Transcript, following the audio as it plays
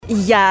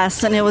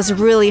Yes, and it was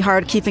really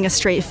hard keeping a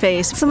straight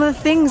face. Some of the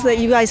things that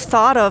you guys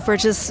thought of were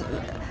just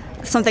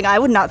something I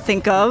would not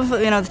think of, the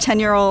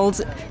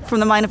 10-year-old, from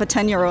the mind of a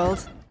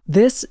 10-year-old.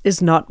 This is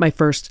not my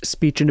first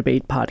speech and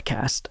debate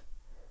podcast.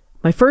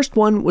 My first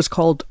one was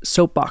called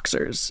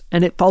Soapboxers,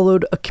 and it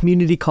followed a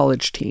community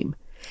college team.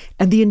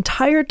 And the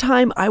entire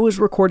time I was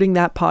recording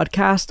that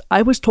podcast,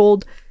 I was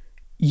told,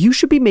 you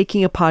should be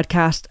making a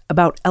podcast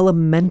about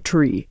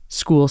elementary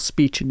school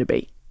speech and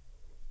debate.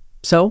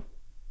 So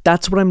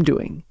that's what I'm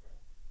doing.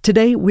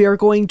 Today, we are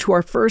going to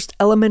our first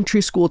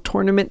elementary school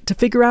tournament to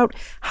figure out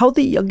how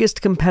the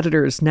youngest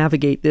competitors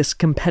navigate this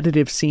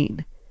competitive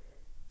scene.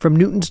 From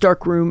Newton's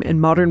Dark Room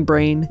and Modern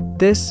Brain,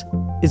 this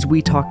is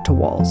We Talk to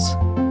Walls.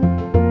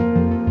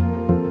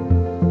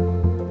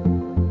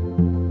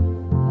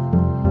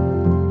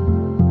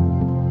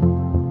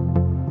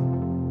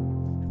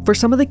 For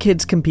some of the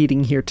kids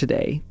competing here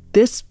today,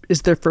 this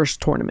is their first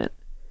tournament.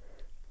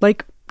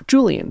 Like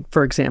Julian,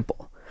 for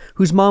example,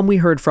 whose mom we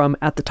heard from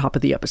at the top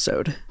of the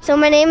episode. So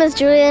my name is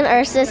Julian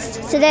Ursus.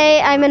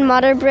 Today I'm in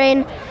Modern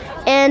Brain,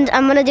 and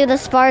I'm going to do the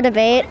SPAR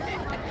debate,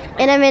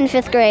 and I'm in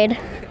 5th grade.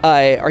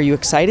 Are you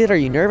excited? Are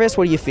you nervous?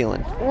 What are you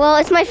feeling? Well,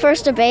 it's my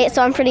first debate,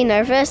 so I'm pretty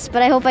nervous,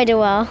 but I hope I do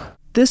well.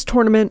 This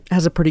tournament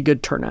has a pretty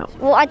good turnout.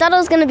 Well, I thought it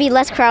was going to be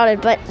less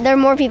crowded, but there are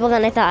more people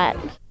than I thought.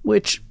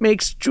 Which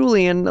makes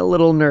Julian a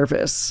little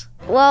nervous.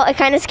 Well, it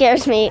kind of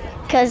scares me,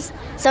 because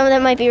some of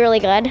them might be really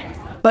good.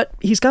 But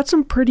he's got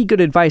some pretty good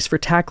advice for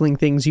tackling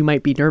things you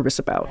might be nervous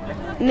about.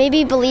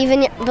 Maybe believe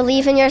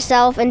in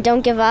yourself and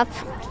don't give up,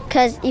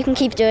 because you can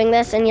keep doing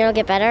this and you'll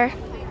get better.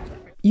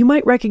 You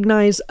might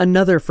recognize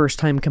another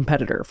first-time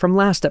competitor from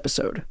last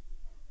episode,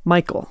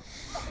 Michael.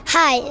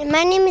 Hi,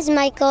 my name is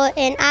Michael,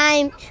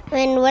 and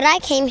what I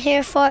came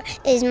here for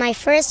is my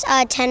first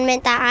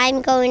tournament that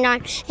I'm going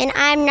on, and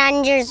I'm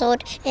 9 years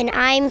old, and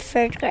I'm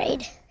 3rd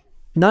grade.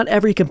 Not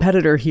every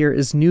competitor here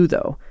is new,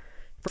 though.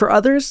 For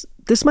others,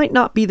 this might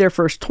not be their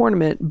first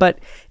tournament, but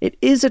it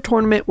is a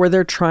tournament where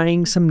they're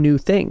trying some new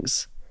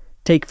things.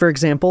 Take, for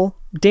example,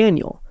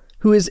 Daniel,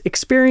 who is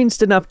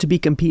experienced enough to be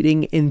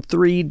competing in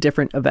 3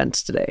 different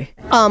events today.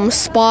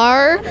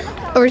 SPAR,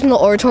 original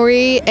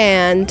oratory,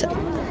 and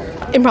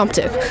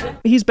impromptu.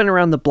 He's been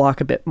around the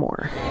block a bit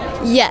more.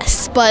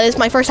 Yes, but it's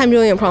my first time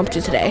doing impromptu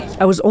today.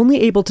 I was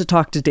only able to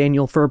talk to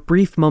Daniel for a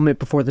brief moment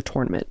before the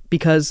tournament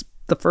because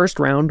the first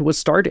round was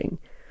starting.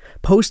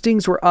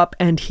 Postings were up,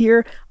 and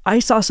here I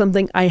saw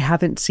something I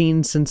haven't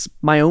seen since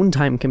my own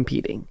time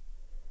competing.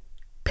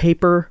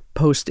 Paper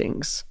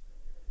postings.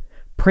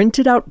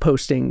 Printed out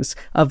postings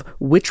of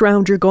which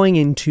round you're going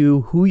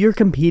into, who you're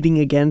competing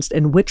against,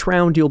 and which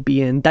round you'll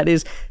be in that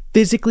is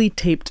physically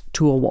taped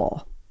to a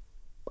wall.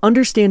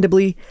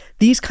 Understandably,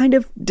 these kind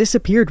of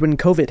disappeared when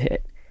COVID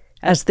hit.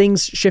 As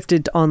things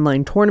shifted to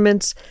online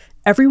tournaments,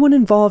 everyone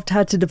involved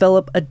had to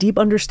develop a deep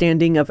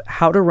understanding of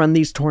how to run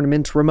these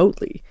tournaments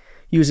remotely,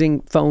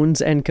 using phones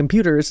and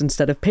computers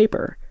instead of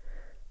paper.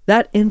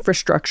 That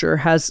infrastructure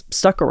has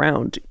stuck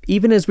around,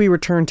 even as we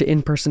return to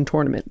in-person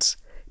tournaments,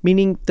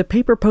 meaning the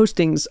paper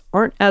postings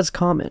aren't as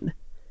common.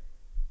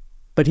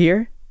 But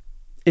here,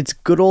 it's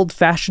good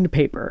old-fashioned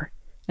paper,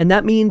 and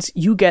that means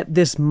you get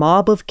this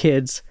mob of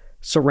kids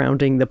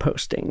surrounding the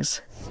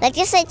postings. Like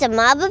just like a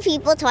mob of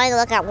people trying to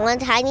look at one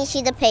tiny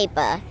sheet of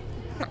paper.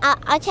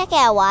 I'll check it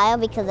a while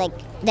because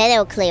then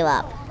it'll clear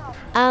up.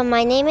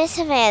 My name is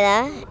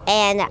Savannah,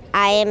 and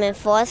I am in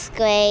 4th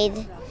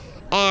grade,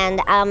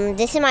 and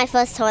this is my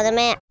first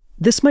tournament.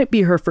 This might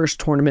be her first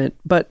tournament,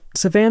 but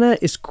Savannah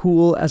is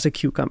cool as a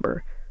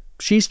cucumber.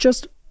 She's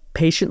just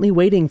patiently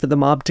waiting for the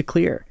mob to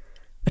clear,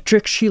 a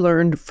trick she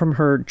learned from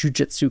her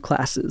jiu-jitsu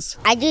classes.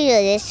 I do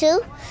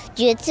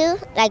jiu-jitsu,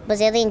 like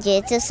Brazilian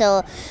jiu-jitsu,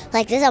 so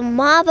there's a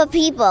mob of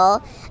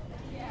people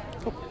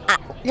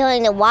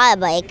during the water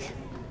break,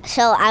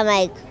 so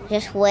I'm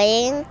just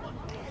waiting,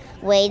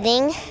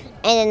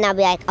 and then I'll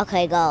be like,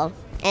 okay, go.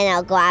 And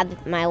I'll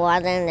grab my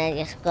water and then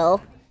just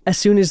go. As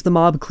soon as the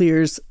mob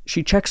clears,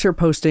 she checks her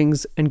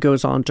postings and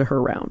goes on to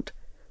her round.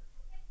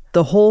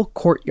 The whole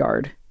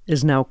courtyard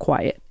is now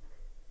quiet.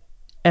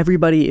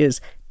 Everybody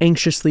is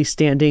anxiously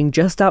standing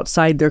just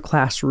outside their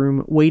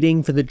classroom,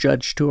 waiting for the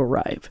judge to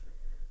arrive.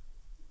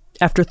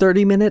 After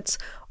 30 minutes,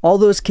 all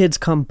those kids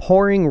come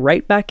pouring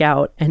right back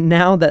out, and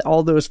now that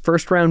all those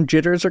first-round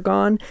jitters are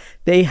gone,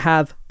 they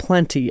have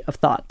plenty of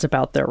thoughts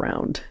about their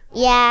round.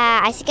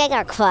 Yeah, I think I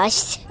got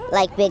crushed,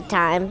 big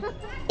time.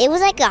 It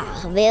was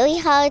a really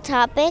hard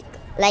topic.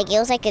 It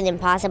was an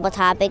impossible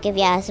topic, if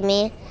you ask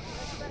me.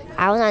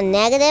 I was on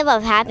negative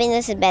of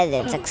happiness is better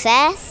than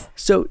success.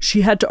 So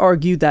she had to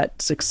argue that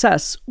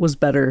success was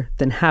better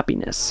than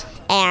happiness.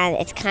 And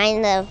it's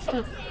kind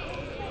of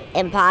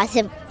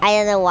impossible. I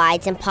don't know why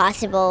it's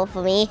impossible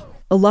for me.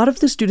 A lot of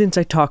the students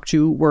I talked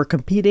to were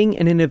competing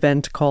in an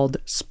event called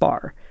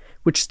SPAR,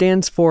 which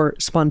stands for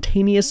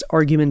Spontaneous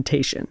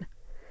Argumentation.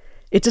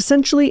 It's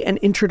essentially an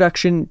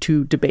introduction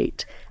to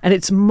debate, and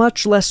it's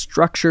much less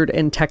structured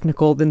and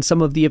technical than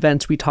some of the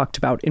events we talked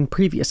about in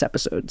previous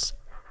episodes.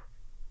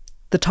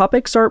 The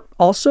topics are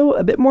also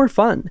a bit more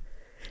fun.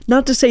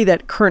 Not to say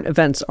that current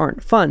events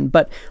aren't fun,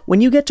 but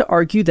when you get to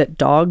argue that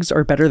dogs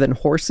are better than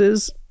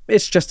horses,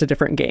 it's just a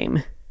different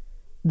game.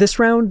 This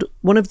round,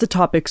 one of the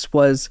topics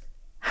was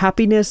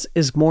happiness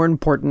is more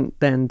important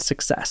than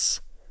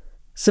success.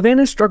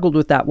 Savannah struggled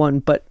with that one,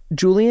 but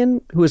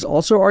Julian, who is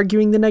also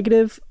arguing the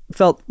negative,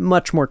 felt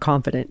much more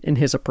confident in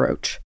his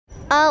approach.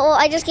 Well,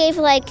 I just gave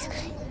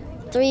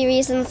 3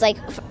 reasons.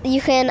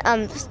 You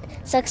can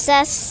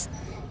success.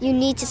 You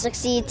need to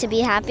succeed to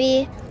be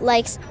happy.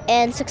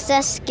 And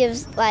success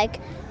gives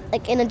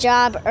in a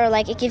job or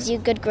it gives you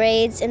good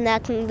grades, and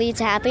that can lead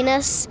to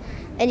happiness.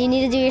 And you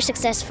need to do your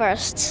success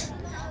first,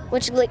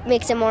 which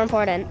makes it more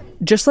important.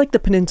 Just like the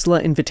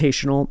Peninsula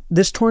Invitational,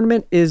 this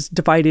tournament is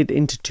divided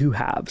into 2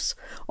 halves,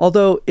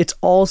 although it's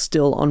all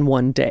still on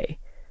one day.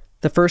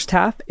 The first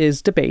half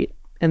is debate,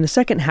 and the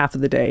second half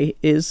of the day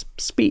is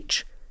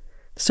speech.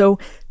 So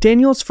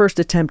Daniel's first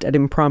attempt at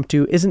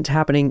impromptu isn't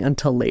happening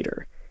until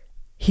later.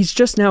 He's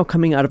just now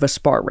coming out of a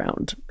spar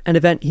round, an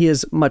event he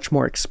is much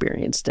more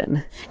experienced in.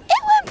 It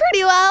went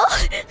pretty well.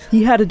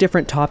 He had a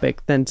different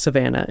topic than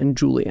Savannah and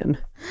Julian.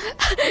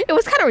 It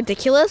was kind of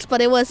ridiculous,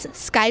 but it was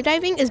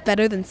skydiving is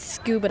better than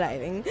scuba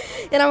diving.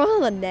 And I was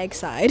on the neg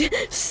side.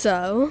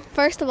 So,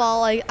 first of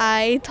all,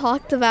 I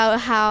talked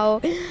about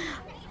how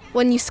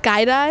when you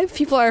skydive,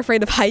 people are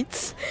afraid of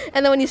heights.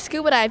 And then when you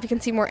scuba dive, you can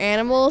see more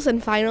animals.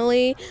 And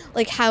finally,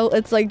 how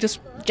it's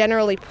just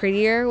generally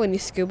prettier when you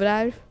scuba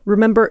dive.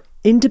 Remember,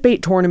 in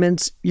debate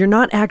tournaments, you're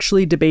not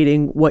actually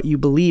debating what you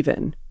believe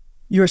in.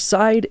 Your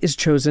side is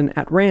chosen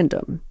at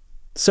random.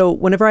 So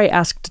whenever I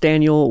asked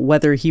Daniel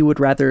whether he would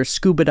rather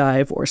scuba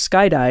dive or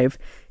skydive,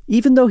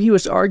 even though he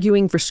was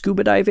arguing for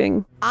scuba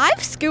diving...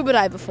 I've scuba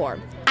dived before.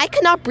 I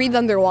could not breathe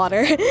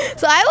underwater.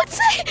 So I would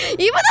say,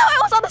 even though I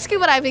was on the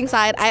scuba diving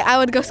side, I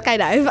would go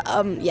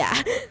skydive.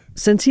 Yeah.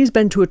 Since he's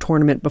been to a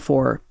tournament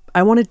before,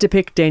 I wanted to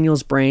pick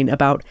Daniel's brain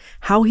about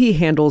how he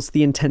handles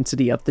the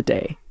intensity of the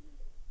day.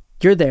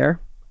 You're there,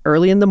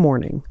 early in the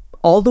morning,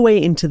 all the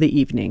way into the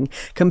evening,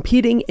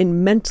 competing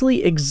in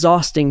mentally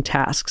exhausting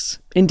tasks.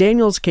 In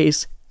Daniel's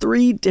case,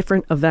 3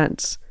 different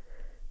events.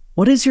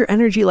 What is your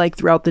energy like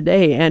throughout the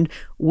day, and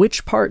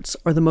which parts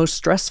are the most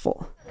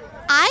stressful?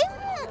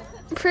 I'm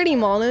pretty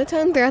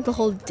monotone throughout the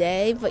whole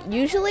day, but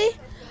usually,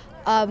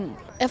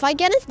 if I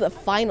get into the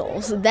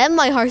finals, then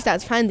my heart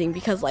starts pounding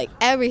because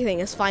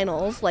everything is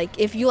finals.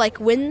 If you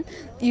win,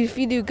 if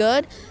you do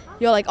good,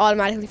 you're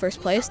automatically first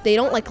place. They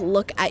don't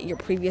look at your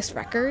previous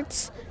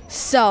records.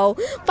 So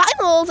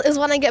finals is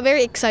when I get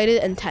very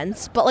excited and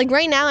tense. But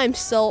right now I'm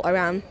still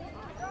around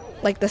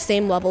the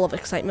same level of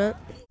excitement.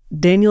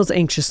 Daniel's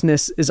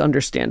anxiousness is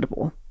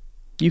understandable.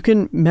 You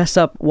can mess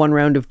up one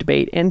round of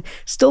debate and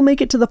still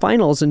make it to the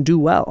finals and do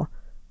well.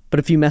 But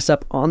if you mess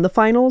up on the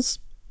finals,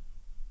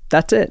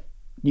 that's it.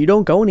 You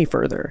don't go any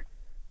further.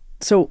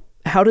 So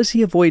how does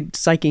he avoid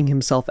psyching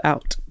himself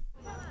out?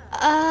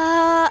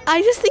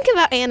 I just think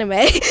about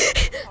anime.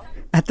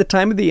 At the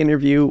time of the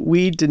interview,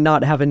 we did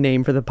not have a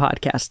name for the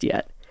podcast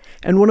yet.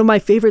 And one of my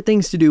favorite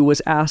things to do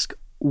was ask,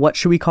 what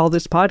should we call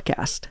this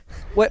podcast?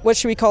 What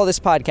should we call this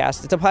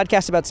podcast? It's a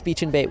podcast about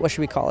speech and debate. What should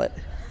we call it?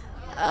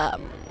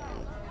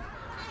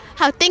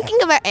 How thinking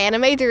about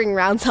anime during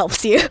rounds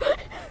helps you.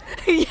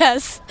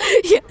 Yes.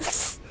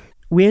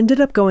 We ended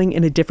up going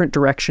in a different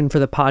direction for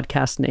the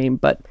podcast name,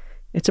 but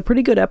it's a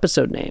pretty good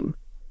episode name.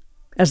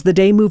 As the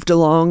day moved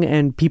along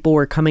and people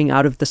were coming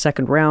out of the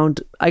second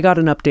round, I got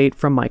an update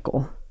from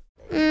Michael.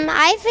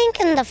 I think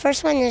in the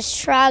first one is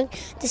Shrug.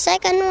 The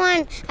second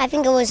one, I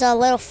think it was a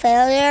little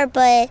failure,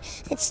 but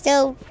it's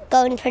still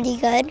going pretty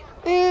good.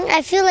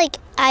 I feel like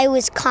I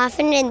was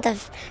confident in the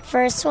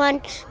first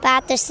one, but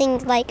after seeing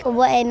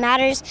what it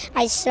matters,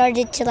 I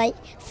started to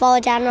fall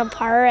down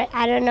apart.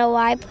 I don't know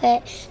why,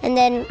 and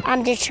then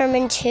I'm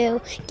determined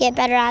to get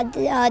better at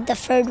the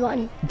third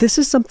one. This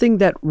is something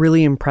that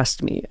really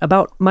impressed me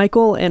about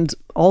Michael and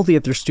all the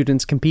other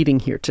students competing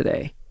here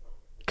today.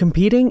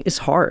 Competing is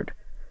hard.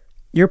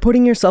 You're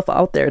putting yourself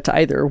out there to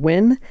either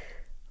win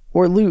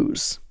or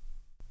lose.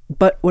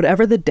 But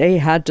whatever the day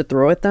had to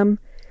throw at them,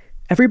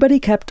 everybody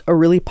kept a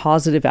really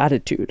positive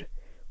attitude,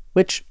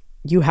 which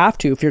you have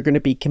to if you're going to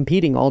be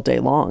competing all day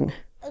long.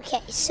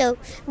 Okay, so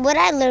what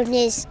I learned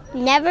is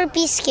never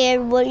be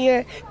scared what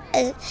you're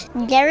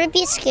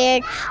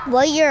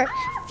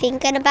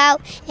thinking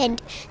about, and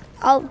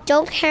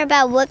don't care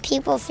about what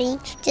people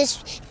think,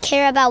 just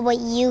care about what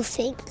you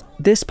think.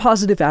 This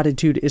positive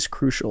attitude is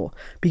crucial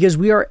because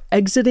we are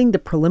exiting the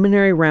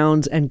preliminary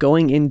rounds and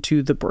going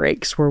into the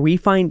breaks where we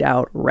find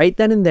out right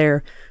then and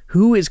there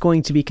who is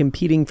going to be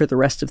competing for the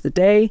rest of the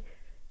day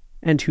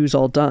and who's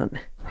all done.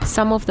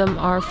 Some of them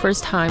are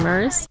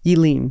first-timers.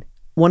 Yileen,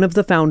 one of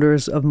the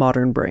founders of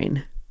Modern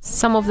Brain.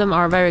 Some of them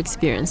are very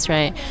experienced,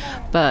 right?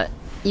 But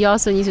you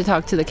also need to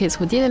talk to the kids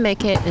who didn't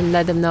make it and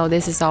let them know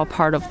this is all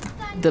part of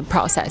the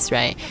process,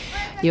 right?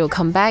 You'll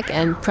come back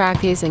and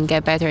practice and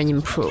get better and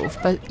improve.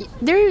 But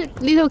they're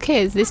little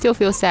kids, they still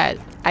feel sad.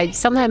 I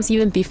sometimes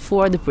even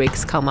before the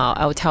breaks come out,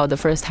 I would tell the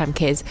first time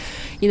kids,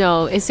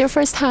 it's your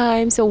first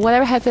time, so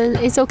whatever happens,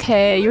 it's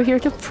okay. You're here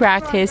to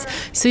practice.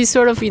 So you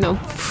sort of,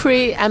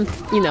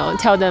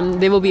 tell them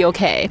they will be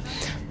okay.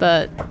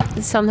 But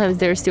sometimes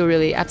they're still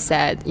really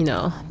upset,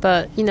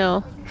 But,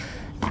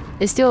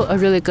 it's still a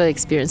really good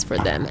experience for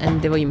them,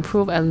 and they will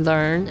improve and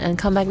learn and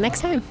come back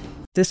next time.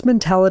 This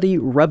mentality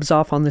rubs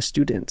off on the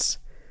students.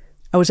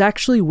 I was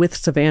actually with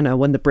Savannah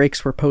when the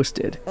breaks were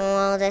posted.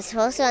 Well, they're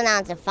supposed to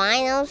announce the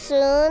final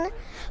soon,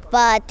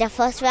 but the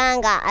first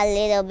round got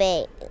a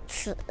bit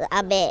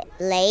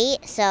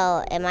late,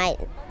 so it might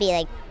be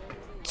like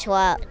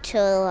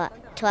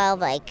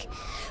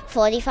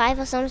 12:45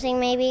 or something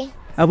maybe.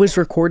 I was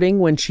recording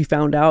when she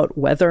found out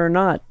whether or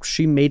not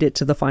she made it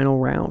to the final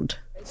round.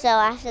 So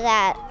after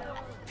that,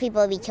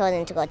 people will be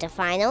chosen to go to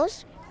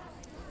finals.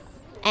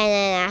 And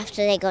then after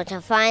they go to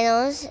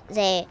finals,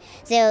 they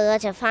will go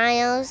to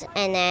finals.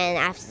 And then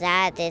after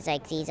that, there's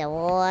like these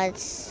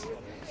awards.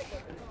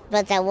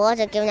 But the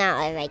awards are given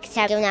out at like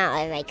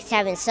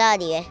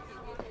 7:30.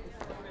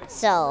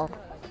 So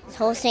the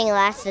whole thing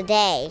lasts a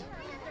day.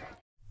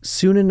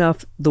 Soon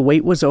enough, the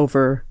wait was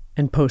over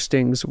and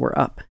postings were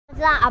up. It's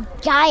not a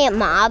giant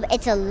mob,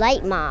 it's a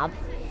light mob.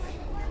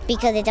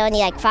 Because it's only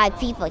like 5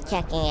 people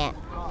checking it.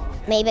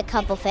 Maybe a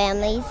couple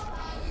families.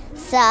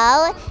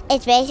 So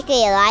it's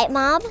basically a light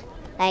mob,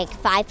 like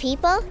 5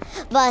 people,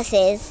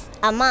 versus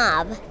a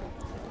mob,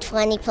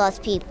 20 plus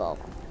people.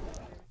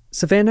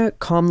 Savannah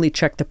calmly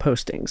checked the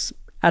postings,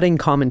 adding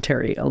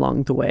commentary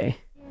along the way.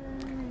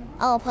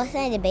 Oh, a person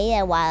I debated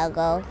a while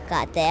ago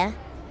got there.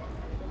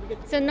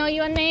 So know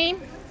your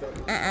name?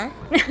 Oh,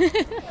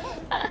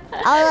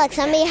 look,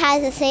 somebody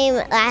has the same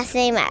last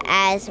name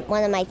as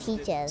one of my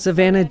teachers.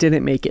 Savannah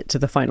didn't make it to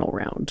the final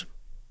round,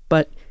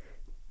 but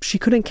she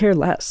couldn't care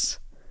less.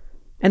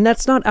 And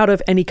that's not out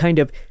of any kind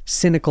of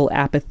cynical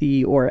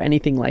apathy or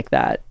anything like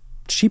that.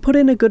 She put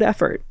in a good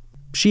effort.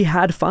 She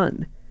had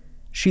fun.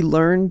 She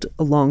learned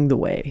along the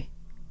way.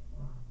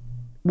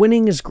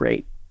 Winning is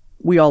great.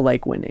 We all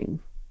like winning.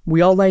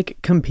 We all like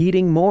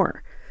competing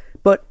more.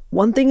 But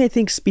one thing I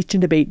think speech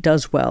and debate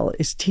does well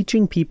is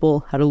teaching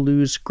people how to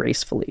lose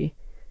gracefully.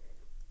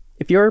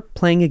 If you're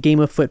playing a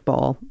game of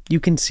football, you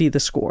can see the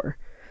score.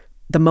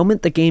 The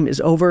moment the game is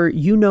over,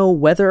 you know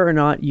whether or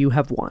not you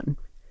have won.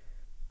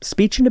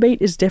 Speech and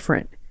debate is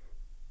different.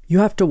 You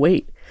have to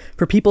wait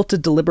for people to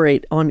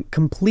deliberate on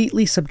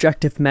completely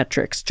subjective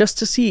metrics just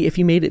to see if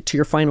you made it to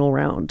your final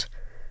round.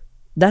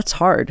 That's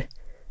hard,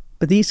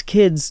 but these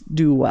kids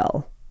do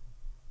well.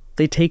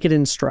 They take it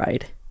in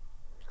stride.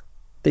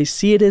 They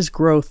see it as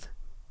growth,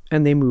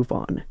 and they move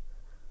on.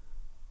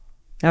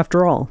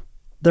 After all,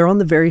 they're on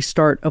the very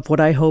start of what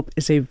I hope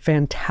is a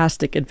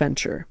fantastic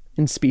adventure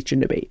in speech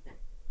and debate.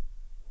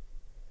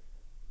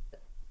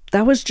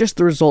 That was just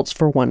the results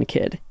for one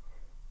kid.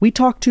 We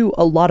talked to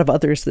a lot of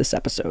others this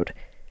episode.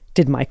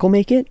 Did Michael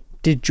make it?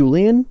 Did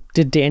Julian?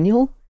 Did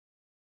Daniel?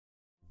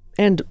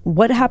 And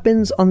what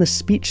happens on the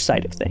speech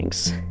side of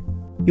things?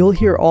 You'll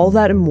hear all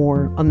that and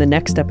more on the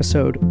next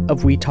episode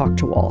of We Talk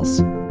to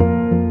Walls.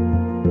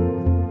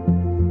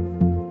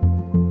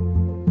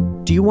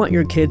 Do you want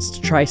your kids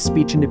to try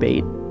speech and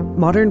debate?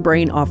 Modern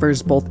Brain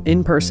offers both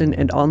in-person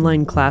and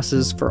online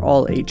classes for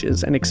all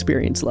ages and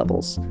experience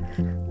levels.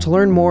 To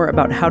learn more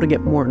about how to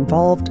get more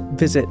involved,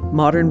 visit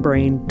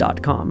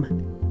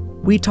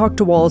modernbrain.com. We Talk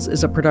to Walls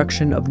is a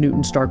production of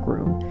Newton Stark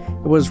Room.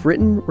 It was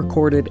written,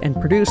 recorded, and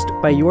produced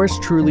by yours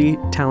truly,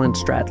 Talon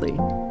Stradley.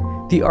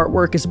 The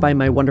artwork is by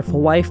my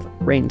wonderful wife,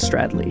 Rain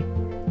Stradley.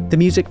 The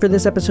music for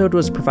this episode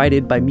was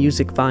provided by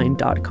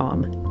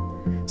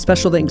musicvine.com.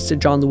 Special thanks to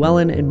John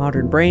Llewellyn and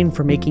Modern Brain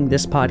for making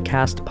this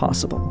podcast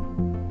possible.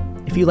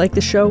 If you like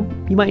the show,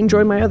 you might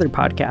enjoy my other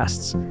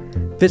podcasts.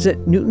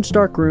 Visit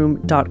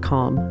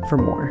newtonstarkroom.com for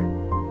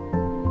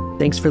more.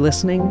 Thanks for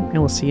listening, and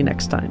we'll see you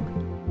next time.